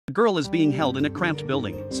The girl is being held in a cramped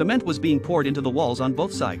building. Cement was being poured into the walls on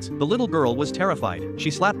both sides. The little girl was terrified.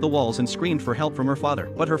 She slapped the walls and screamed for help from her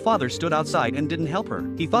father. But her father stood outside and didn't help her.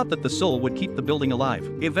 He thought that the soul would keep the building alive.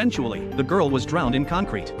 Eventually, the girl was drowned in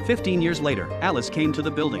concrete. 15 years later, Alice came to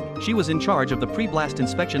the building. She was in charge of the pre-blast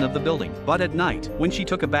inspection of the building. But at night, when she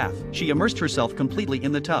took a bath, she immersed herself completely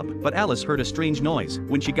in the tub. But Alice heard a strange noise.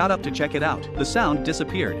 When she got up to check it out, the sound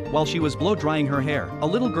disappeared. While she was blow-drying her hair, a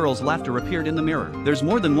little girl's laughter appeared in the mirror. There's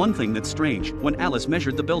more than one thing that's strange. When Alice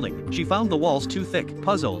measured the building, she found the walls too thick.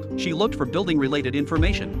 Puzzled, she looked for building-related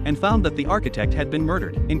information and found that the architect had been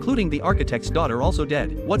murdered, including the architect's daughter also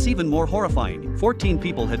dead. What's even more horrifying, 14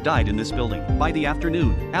 people had died in this building. By the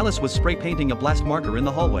afternoon, Alice was spray painting a blast marker in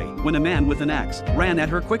the hallway when a man with an axe ran at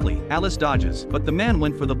her quickly. Alice dodges, but the man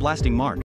went for the blasting mark.